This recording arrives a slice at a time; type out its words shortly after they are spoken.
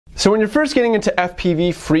So when you're first getting into FPV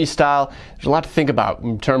freestyle, there's a lot to think about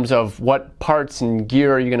in terms of what parts and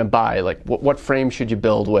gear are you going to buy, like what frame should you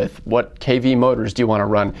build with, what KV motors do you want to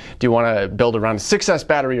run, do you want to build around a 6S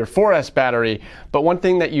battery or 4S battery. But one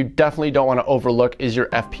thing that you definitely don't want to overlook is your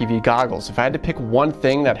FPV goggles. If I had to pick one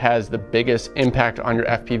thing that has the biggest impact on your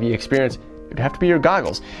FPV experience, it'd have to be your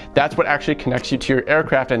goggles. That's what actually connects you to your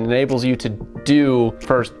aircraft and enables you to do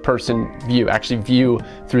first-person view, actually view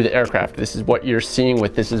through the aircraft. This is what you're seeing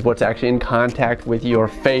with, this is what's actually in contact with your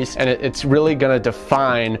face, and it's really gonna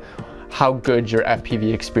define how good your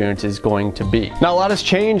FPV experience is going to be. Now, a lot has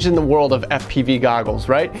changed in the world of FPV goggles,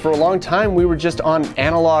 right? For a long time, we were just on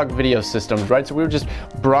analog video systems, right? So we were just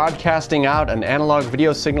broadcasting out an analog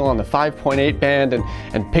video signal on the 5.8 band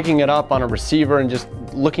and picking it up on a receiver and just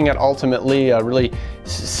looking at ultimately a really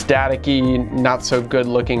staticky, not so good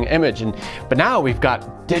looking image. But now we've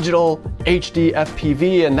got digital HD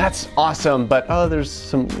FPV, and that's awesome, but there's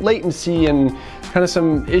some latency and kind of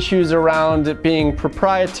some issues around it being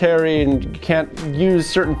proprietary and you can't use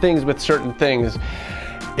certain things with certain things.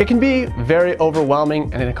 It can be very overwhelming,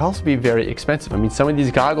 and it can also be very expensive. I mean, some of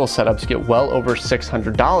these goggle setups get well over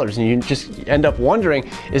 $600, and you just end up wondering,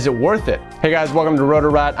 is it worth it? Hey guys, welcome to Rotor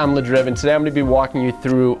Riot. I'm Drib, and today I'm going to be walking you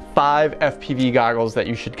through 5 FPV goggles that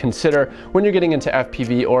you should consider when you're getting into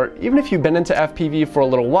FPV, or even if you've been into FPV for a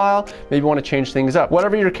little while, maybe you want to change things up.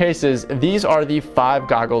 Whatever your case is, these are the 5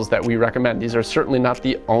 goggles that we recommend. These are certainly not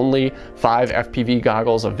the only 5 FPV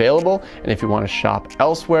goggles available, and if you want to shop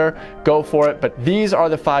elsewhere, go for it. But these are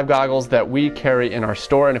the 5 goggles that we carry in our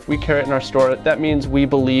store, and if we carry it in our store, that means we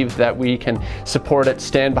believe that we can support it,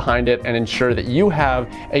 stand behind it, and ensure that you have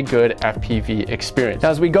a good FPV experience.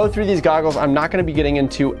 Now, as we go through these goggles, I'm not going to be getting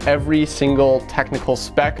into every single technical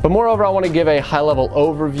spec, but moreover, I want to give a high-level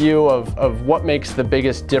overview of what makes the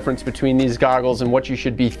biggest difference between these goggles and what you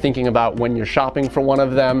should be thinking about when you're shopping for one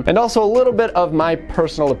of them, and also a little bit of my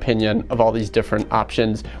personal opinion of all these different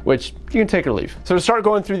options, which you can take or leave. So to start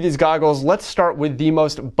going through these goggles, let's start with the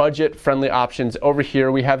most budget-friendly options. Over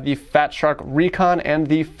here, we have the Fat Shark Recon and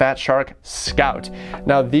the Fat Shark Scout.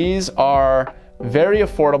 Now, these are very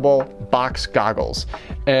affordable box goggles.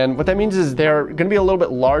 And what that means is they're gonna be a little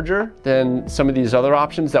bit larger than some of these other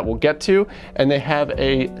options that we'll get to, and they have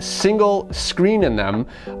a single screen in them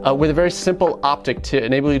with a very simple optic to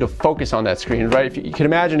enable you to focus on that screen, right? If you can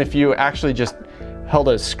imagine if you actually just held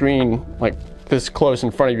a screen like this close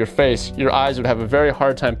in front of your face, your eyes would have a very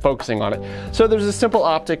hard time focusing on it. So there's a simple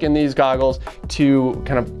optic in these goggles to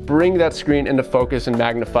kind of bring that screen into focus and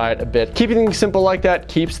magnify it a bit. Keeping things simple like that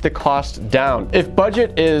keeps the cost down. If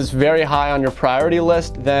budget is very high on your priority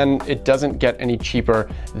list, then it doesn't get any cheaper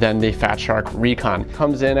than the Fat Shark Recon. It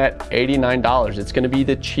comes in at $89. It's going to be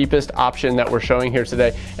the cheapest option that we're showing here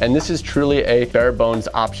today, and this is truly a bare bones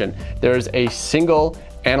option. There's a single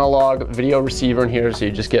analog video receiver in here, so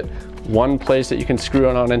you just get one place that you can screw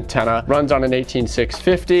on an antenna. Runs on an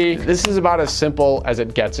 18650. This is about as simple as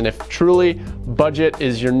it gets, and if truly budget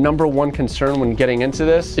is your #1 concern when getting into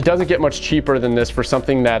this, it doesn't get much cheaper than this for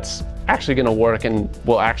something that's actually going to work and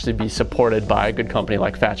will actually be supported by a good company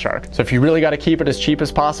like Fat Shark. So if you really got to keep it as cheap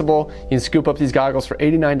as possible, you can scoop up these goggles for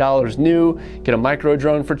 $89 new, get a micro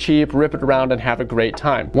drone for cheap, rip it around, and have a great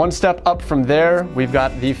time. One step up from there, we've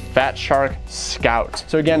got the Fat Shark Scout.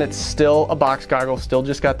 So again, it's still a box goggle, still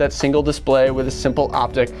just got that single display with a simple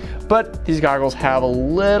optic, but these goggles have a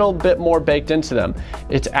little bit more baked into them.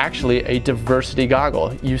 It's actually a diversity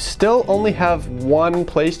goggle. You still only have one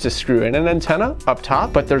place to screw in an antenna up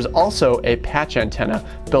top, but there's also a patch antenna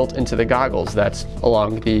built into the goggles that's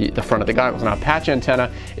along the front of the goggles. Now, patch antenna,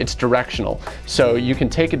 it's directional, so you can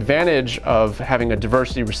take advantage of having a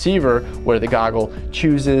diversity receiver where the goggle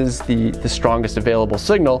chooses the strongest available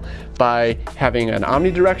signal by having an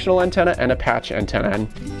omnidirectional antenna and a patch antenna. And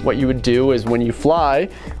what you would do is when you fly,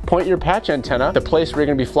 point your patch antenna the place where you're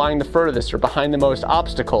going to be flying the furthest or behind the most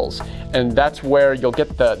obstacles, and that's where you'll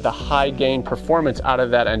get the high gain performance out of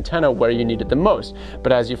that antenna where you need it the most.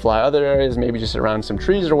 But as you fly other areas, maybe just around some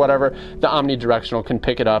trees or whatever, the omnidirectional can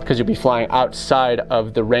pick it up because you'll be flying outside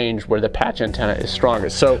of the range where the patch antenna is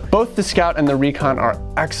strongest. So both the Scout and the Recon are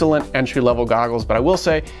excellent entry-level goggles, but I will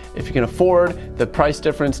say if you can afford the price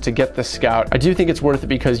difference to get the Scout, I do think it's worth it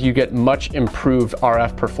because you get much improved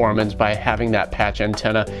RF performance by having that patch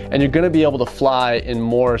antenna, and you're going to be able to fly in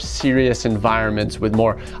more serious environments with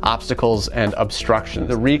more obstacles and obstructions.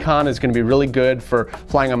 The Recon is going to be really good for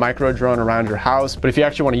flying a micro drone around your house, but if you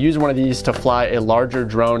actually want to use one of these to fly a larger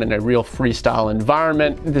drone in a real freestyle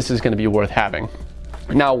environment, this is going to be worth having.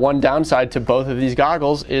 Now, one downside to both of these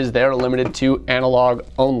goggles is they're limited to analog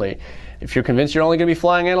only. If you're convinced you're only going to be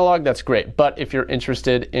flying analog, that's great. But if you're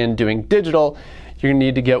interested in doing digital, you're gonna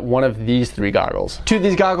need to get one of these 3 goggles. 2 of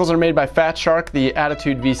these goggles are made by Fat Shark, the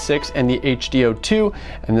Attitude V6 and the HDO2,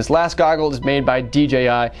 and this last goggle is made by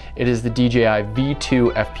DJI. It is the DJI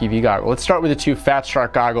V2 FPV goggle. Let's start with the 2 Fat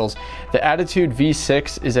Shark goggles. The Attitude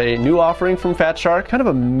V6 is a new offering from Fat Shark, kind of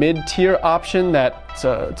a mid-tier option that's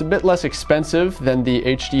it's a bit less expensive than the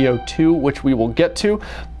HDO2, which we will get to,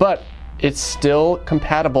 but it's still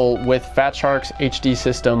compatible with Fat Shark's HD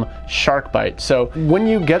system Shark Bite. So when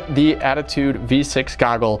you get the Attitude V6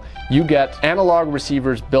 goggle, you get analog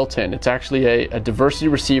receivers built in. It's actually a diversity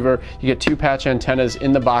receiver. You get 2 patch antennas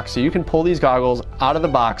in the box, so you can pull these goggles out of the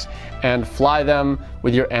box and fly them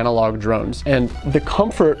with your analog drones. And the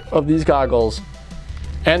comfort of these goggles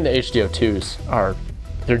and the HDO2s are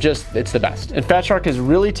it's the best. And Fat Shark has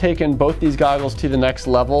really taken both these goggles to the next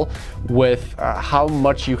level with how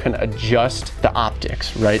much you can adjust the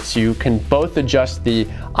optics, right? So you can both adjust the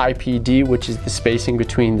IPD, which is the spacing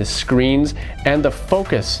between the screens, and the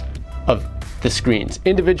focus of the screens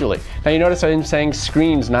individually. Now you notice I'm saying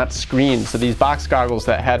screens, not screens. So these box goggles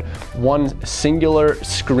that had one singular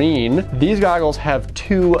screen, these goggles have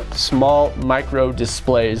 2 small micro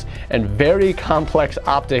displays and very complex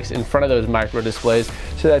optics in front of those micro displays,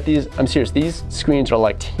 so that I'm serious, these screens are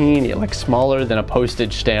like teeny, like smaller than a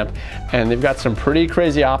postage stamp, and they've got some pretty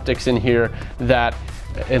crazy optics in here that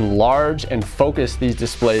enlarge and focus these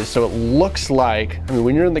displays, so it looks like, I mean,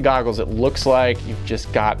 when you're in the goggles, it looks like you've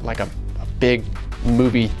just got like a big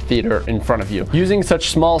movie theater in front of you. Using such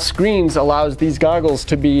small screens allows these goggles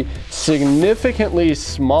to be significantly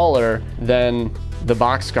smaller than the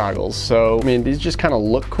box goggles. So, I mean, these just kind of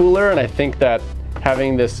look cooler, and I think that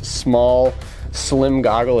having this small, slim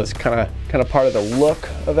goggle is kind of part of the look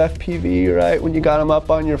of FPV, right? When you got them up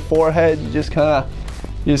on your forehead, you just kind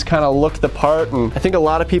of look the part. And I think a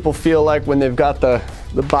lot of people feel like when they've got the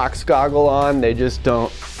box goggle on, they just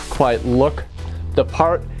don't quite look the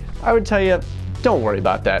part. I would tell you, don't worry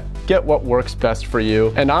about that. Get what works best for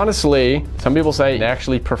you. And honestly, some people say they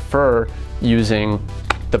actually prefer using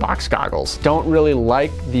the box goggles. Don't really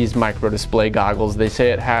like these micro display goggles. They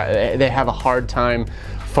say they have a hard time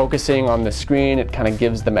focusing on the screen. It kind of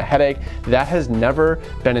gives them a headache. That has never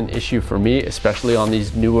been an issue for me, especially on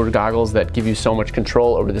these newer goggles that give you so much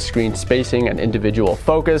control over the screen spacing and individual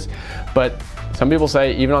focus. But some people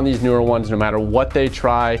say even on these newer ones, no matter what they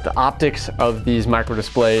try, the optics of these micro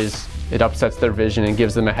displays, it upsets their vision and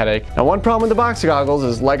gives them a headache. Now, one problem with the box goggles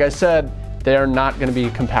is, like I said, they are not going to be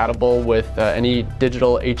compatible with any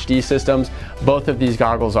digital HD systems. Both of these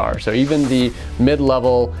goggles are. So even the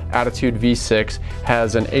mid-level Attitude V6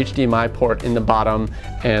 has an HDMI port in the bottom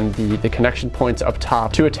and the connection points up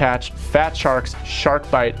top to attach Fat Shark's Shark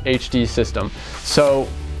Bite HD system. So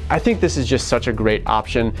I think this is just such a great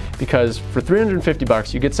option, because for 350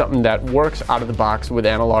 bucks, you get something that works out of the box with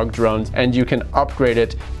analog drones, and you can upgrade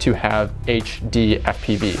it to have HD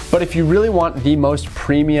FPV. But if you really want the most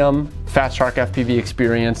premium Fat Shark FPV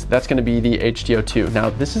experience, that's going to be the HDO2. Now,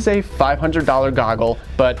 this is a $500 goggle,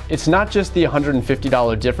 but it's not just the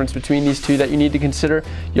 $150 difference between these two that you need to consider.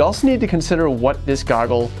 You also need to consider what this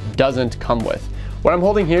goggle doesn't come with. What I'm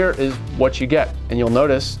holding here is what you get, and you'll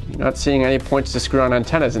notice you're not seeing any points to screw on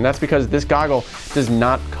antennas, and that's because this goggle does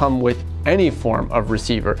not come with any form of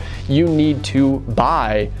receiver. You need to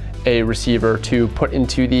buy a receiver to put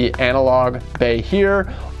into the analog bay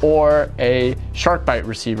here, or a Shark Bite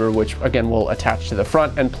receiver, which again will attach to the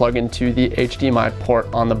front and plug into the HDMI port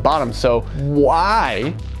on the bottom. So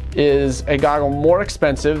why is a goggle more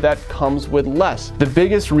expensive that comes with less? The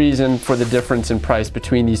biggest reason for the difference in price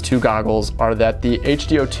between these two goggles are that the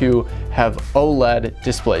HDO2 have OLED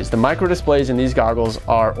displays. The micro displays in these goggles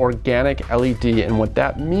are organic LED, and what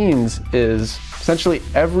that means is essentially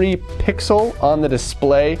every pixel on the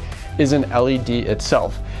display is an LED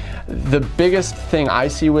itself. The biggest thing I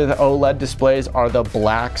see with OLED displays are the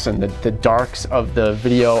blacks, and the darks of the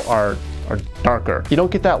video are darker. You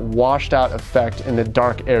don't get that washed out effect in the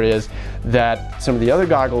dark areas that some of the other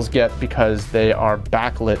goggles get because they are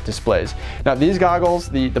backlit displays. Now, these goggles,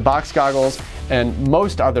 the box goggles, and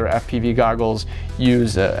most other FPV goggles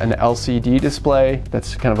use an LCD display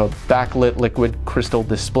that's kind of a backlit liquid crystal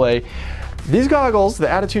display. These goggles, the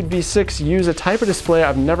Attitude V6, use a type of display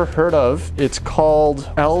I've never heard of. It's called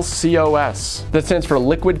LCOS. That stands for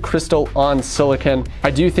Liquid Crystal on Silicon. I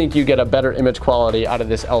do think you get a better image quality out of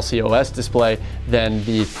this LCOS display than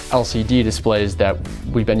the LCD displays that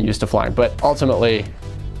we've been used to flying. But ultimately,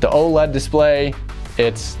 the OLED display,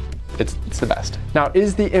 it's the best. Now,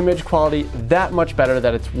 is the image quality that much better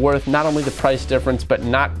that it's worth not only the price difference, but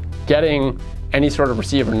not getting any sort of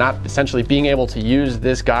receiver, not essentially being able to use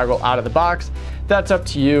this goggle out of the box? That's up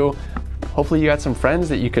to you. Hopefully you got some friends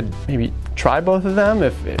that you could maybe try both of them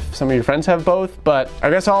if some of your friends have both. But I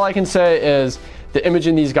guess all I can say is the image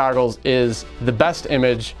in these goggles is the best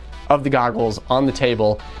image of the goggles on the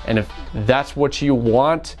table, and if that's what you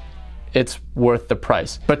want, it's worth the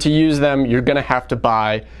price. But to use them, you're gonna have to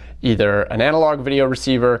buy either an analog video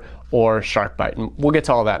receiver or SharkBite, and we'll get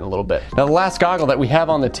to all that in a little bit. Now, the last goggle that we have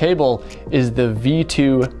on the table is the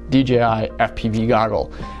V2 DJI FPV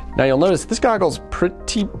goggle. Now, you'll notice this goggle's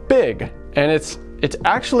pretty big, and it's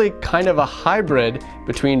actually kind of a hybrid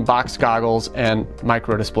between box goggles and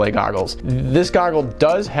micro display goggles. This goggle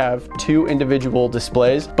does have two individual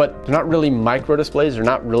displays, but they're not really micro displays. They're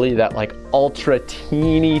not really that like ultra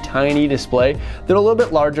teeny tiny display. They're a little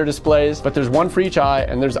bit larger displays, but there's one for each eye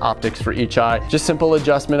and there's optics for each eye. Just simple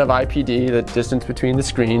adjustment of IPD, the distance between the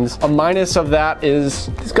screens. A minus of that is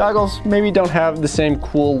these goggles maybe don't have the same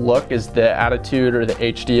cool look as the Attitude or the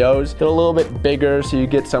HDOs. They're a little bit bigger, so you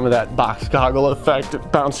get some of that box goggle effect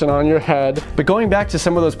bouncing on your head. But going back to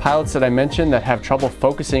some of those pilots that I mentioned that have trouble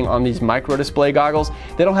focusing on these micro display goggles,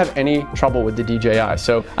 they don't have any trouble with the DJI.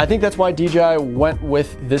 So I think that's why DJI went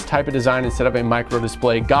with this type of design instead of a micro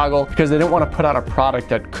display goggle, because they didn't want to put out a product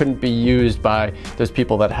that couldn't be used by those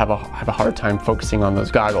people that have a hard time focusing on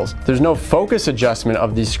those goggles. There's no focus adjustment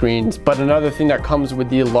of these screens, but another thing that comes with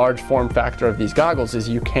the large form factor of these goggles is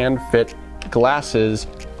you can fit glasses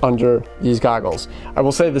under these goggles. I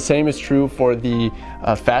will say the same is true for the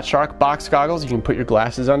Fat Shark box goggles. You can put your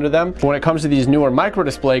glasses under them. But when it comes to these newer micro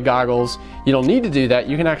display goggles, you don't need to do that.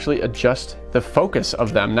 You can actually adjust the focus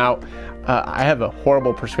of them. Now, I have a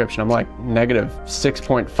horrible prescription. I'm like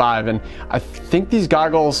 -6.5, and I think these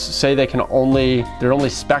goggles say they're only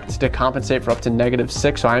spec'd to compensate for up to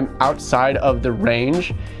 -6, so I'm outside of the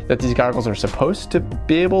range that these goggles are supposed to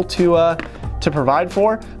be able to provide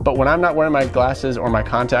for. But when I'm not wearing my glasses or my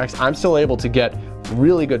contacts, I'm still able to get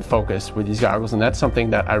really good focus with these goggles, and that's something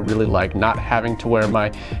that I really like, not having to wear my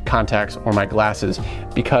contacts or my glasses,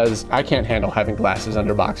 because I can't handle having glasses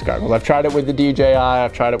under box goggles. I've tried it with the DJI,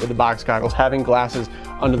 I've tried it with the box goggles. Having glasses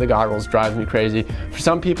under the goggles drives me crazy. For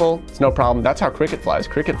some people, it's no problem. That's how Cricket flies.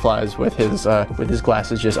 Cricket flies with his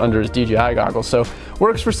glasses just under his DJI goggles. So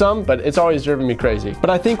works for some, but it's always driven me crazy.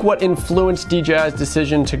 But I think what influenced DJI's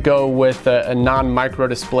decision to go with a non-micro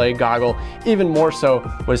display goggle even more so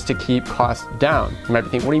was to keep costs down. You might be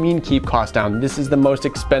thinking, what do you mean keep costs down? This is the most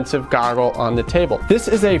expensive goggle on the table. This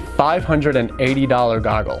is a $580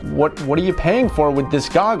 goggle. What are you paying for with this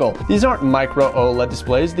goggle? These aren't micro OLED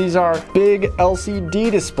displays. These are big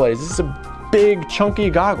LCD displays. This is a big chunky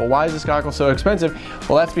goggle. Why is this goggle so expensive?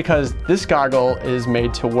 Well, that's because this goggle is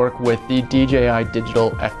made to work with the DJI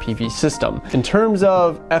digital FPV system. In terms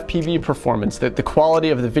of FPV performance, the quality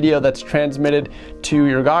of the video that's transmitted to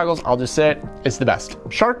your goggles, I'll just say it, it's the best.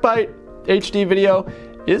 SharkBite HD video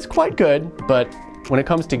is quite good, but when it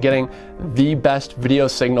comes to getting the best video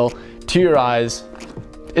signal to your eyes,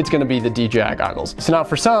 it's going to be the DJI goggles. So now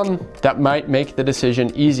for some, that might make the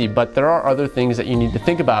decision easy, but there are other things that you need to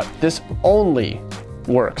think about. This only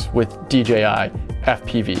works with DJI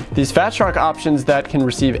FPV. These Fat Shark options that can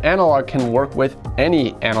receive analog can work with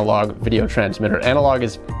any analog video transmitter. Analog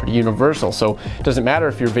is pretty universal, so it doesn't matter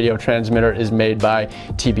if your video transmitter is made by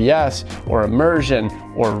TBS or Immersion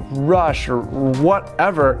or Rush or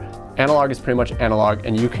whatever. Analog is pretty much analog,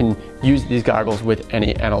 and you can use these goggles with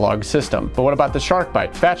any analog system. But what about the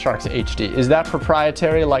SharkBite, Fat Shark's HD? Is that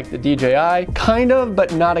proprietary like the DJI? Kind of,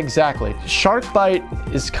 but not exactly.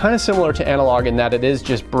 SharkBite is kind of similar to analog in that it is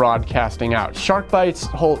just broadcasting out. SharkBite's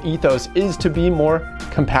whole ethos is to be more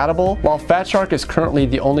compatible. While Fat Shark is currently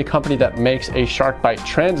the only company that makes a SharkBite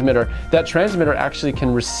transmitter, that transmitter actually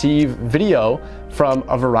can receive video from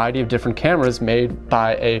a variety of different cameras made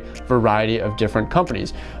by a variety of different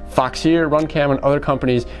companies. Foxeer, Runcam, and other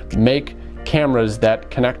companies make cameras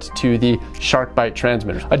that connect to the SharkBite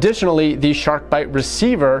transmitters. Additionally, the SharkBite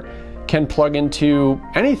receiver can plug into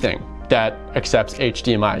anything that accepts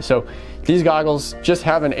HDMI. So these goggles just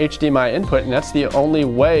have an HDMI input, and that's the only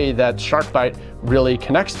way that SharkBite really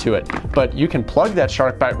connects to it. But you can plug that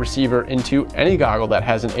SharkBite receiver into any goggle that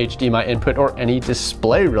has an HDMI input, or any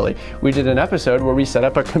display really. We did an episode where we set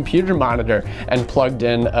up a computer monitor and plugged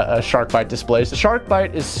in a SharkBite display. So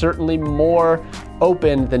SharkBite is certainly more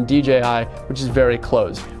open than DJI, which is very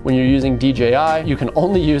closed. When you're using DJI, you can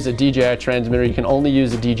only use a DJI transmitter, you can only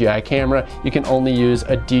use a DJI camera, you can only use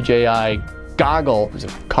a DJI goggle. There's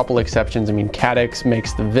a couple exceptions. I mean, Cadix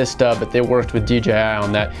makes the Vista, but they worked with DJI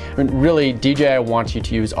on that. I mean, really, DJI wants you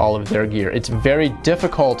to use all of their gear. It's very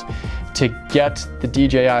difficult to get the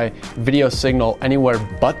DJI video signal anywhere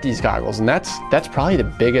but these goggles, and that's probably the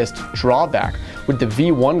biggest drawback. With the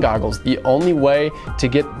V1 goggles, the only way to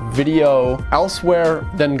get video elsewhere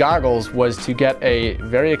than goggles was to get a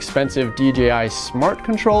very expensive DJI smart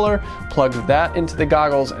controller, plug that into the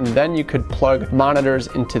goggles, and then you could plug monitors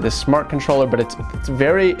into the smart controller, but it's a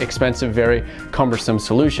very expensive, very cumbersome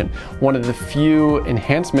solution. One of the few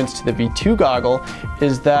enhancements to the V2 goggle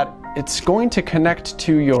is that it's going to connect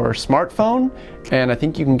to your smartphone, and I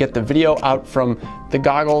think you can get the video out from the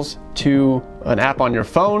goggles to an app on your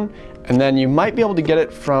phone, and then you might be able to get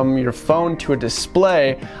it from your phone to a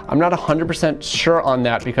display. I'm not 100% sure on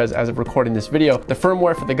that because as of recording this video, the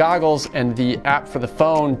firmware for the goggles and the app for the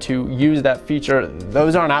phone to use that feature,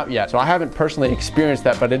 those aren't out yet. So I haven't personally experienced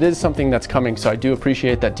that, but it is something that's coming. So I do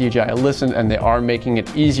appreciate that DJI listened and they are making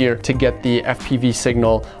it easier to get the FPV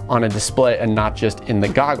signal on a display and not just in the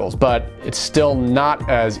goggles. But it's still not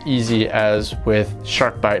as easy as with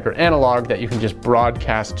SharkBite or Analog that you can just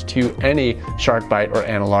broadcast to any SharkBite or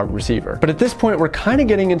Analog receiver. But at this point, we're kind of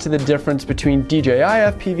getting into the difference between DJI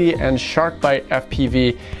FPV and SharkBite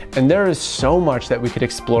FPV, and there is so much that we could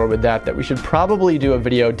explore with that we should probably do a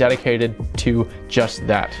video dedicated to just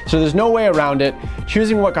that. So there's no way around it.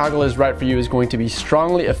 Choosing what goggle is right for you is going to be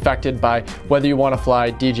strongly affected by whether you want to fly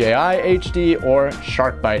DJI HD or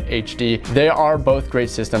SharkBite HD. They are both great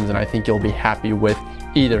systems, and I think you'll be happy with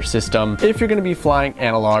either system. If you're going to be flying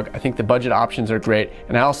Analog, I think the budget options are great,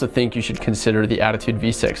 and I also think you should consider the Attitude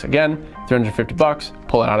V6. Again, 350 bucks,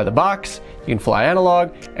 pull it out of the box, you can fly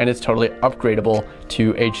Analog, and it's totally upgradable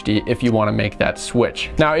to HD if you want to make that switch.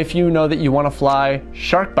 Now, if you know that you want to fly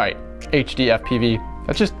SharkBite HD FPV,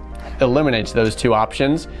 that just eliminates those two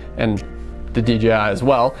options, and the DJI as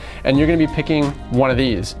well, and you're going to be picking one of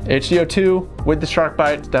these. HD02 with the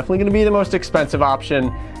SharkBite, it's definitely going to be the most expensive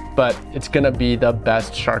option, but it's gonna be the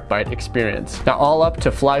best SharkBite experience. Now, all up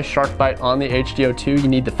to fly SharkBite on the HD02, you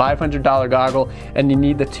need the $500 goggle and you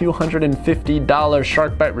need the $250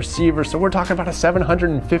 SharkBite receiver. So we're talking about a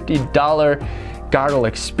 $750 goggle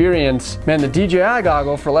experience. Man, the DJI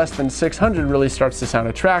goggle for less than $600 really starts to sound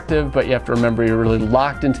attractive, but you have to remember you're really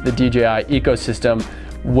locked into the DJI ecosystem,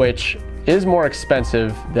 which is more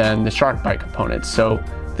expensive than the SharkBite components. So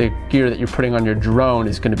the gear that you're putting on your drone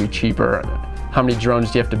is gonna be cheaper. How many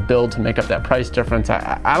drones do you have to build to make up that price difference?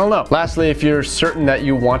 I don't know. Lastly, if you're certain that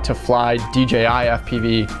you want to fly DJI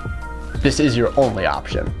FPV, this is your only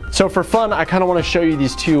option. So for fun, I kind of want to show you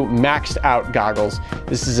these two maxed out goggles.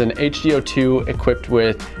 This is an HD02 equipped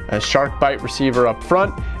with a SharkBite receiver up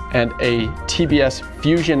front and a TBS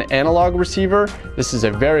Fusion analog receiver. This is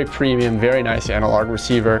a very premium, very nice analog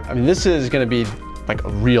receiver. I mean, this is going to be like a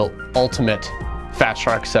real ultimate Fat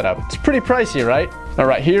Shark setup. It's pretty pricey, right? All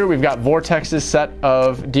right, here we've got Vortex's set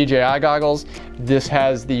of DJI goggles. This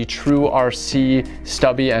has the True RC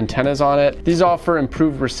stubby antennas on it. These offer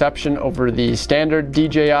improved reception over the standard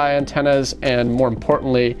DJI antennas, and more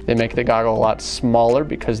importantly, they make the goggle a lot smaller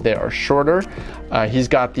because they are shorter. He's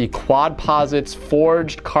got the Quadposits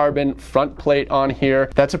forged carbon front plate on here.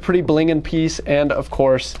 That's a pretty blingin' piece, and of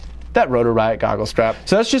course, that Rotor Riot goggle strap.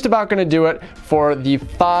 So that's just about gonna do it for the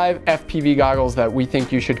 5 FPV goggles that we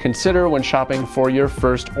think you should consider when shopping for your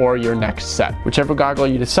first or your next set. Whichever goggle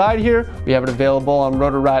you decide here, we have it available on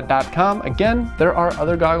rotorriot.com. Again, there are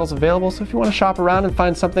other goggles available, so if you wanna shop around and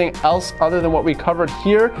find something else other than what we covered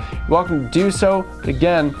here, you're welcome to do so. But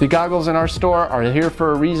again, the goggles in our store are here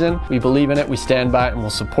for a reason. We believe in it, we stand by it, and we'll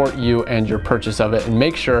support you and your purchase of it and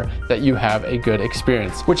make sure that you have a good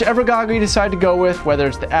experience. Whichever goggle you decide to go with, whether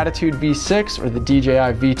it's the Attitude V6 or the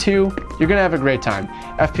DJI V2, you're gonna have a great time.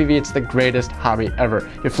 FPV, it's the greatest hobby ever.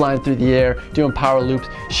 You're flying through the air, doing power loops,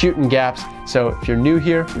 shooting gaps. So if you're new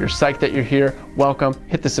here, you're psyched that you're here, welcome.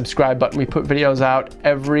 Hit the subscribe button. We put videos out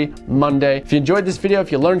every Monday. If you enjoyed this video,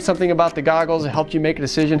 if you learned something about the goggles, it helped you make a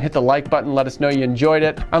decision, hit the like button, let us know you enjoyed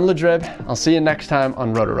it. I'm Drib. I'll see you next time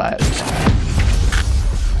on Rotor Riot.